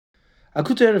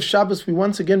Akut Erev Shabbos, we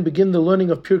once again begin the learning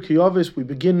of Pirkei Avos. We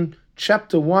begin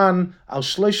chapter 1, Al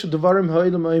Shleisha Devarim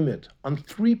Ha'olam Omed. On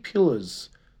three pillars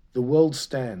the world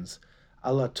stands.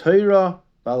 Al Torah,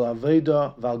 Val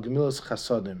Aveda, Val Gemilas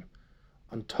Chasodim.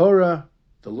 On Torah,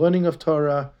 the learning of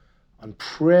Torah, on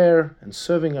prayer and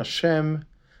serving Hashem,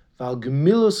 Val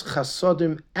Gemilas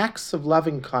Chasodim, acts of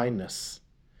loving kindness.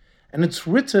 And it's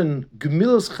written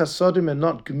Gemilas Chasodim and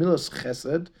not Gemilas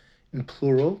Chesed, in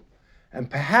plural. And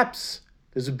perhaps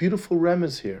there's a beautiful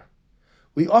remez here.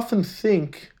 We often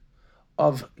think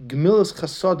of Gemilas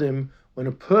Chasodim when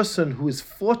a person who is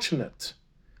fortunate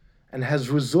and has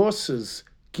resources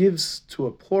gives to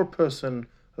a poor person,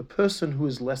 a person who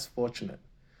is less fortunate.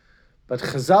 But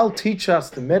Chazal teach us,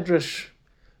 the Medrash,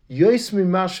 Yois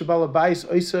mimah shebal habayis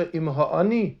oisa im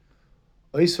ha'ani,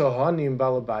 oisa ha'ani im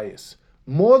bal habayis.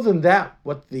 More than that,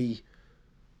 what the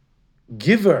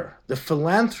giver, the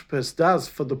philanthropist does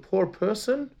for the poor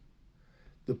person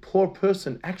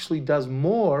actually does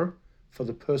more for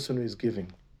the person who is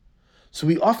giving. So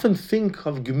we often think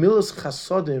of Gemilas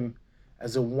Chasodim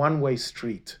as a one-way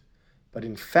street, but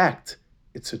in fact,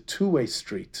 it's a two-way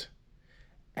street.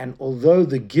 And although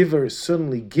the giver is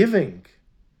certainly giving,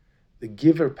 the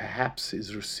giver perhaps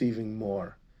is receiving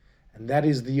more. And that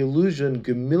is the illusion,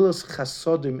 Gemilas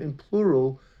Chasodim in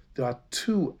plural, there are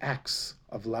two acts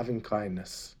of loving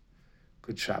kindness.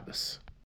 Good Shabbos.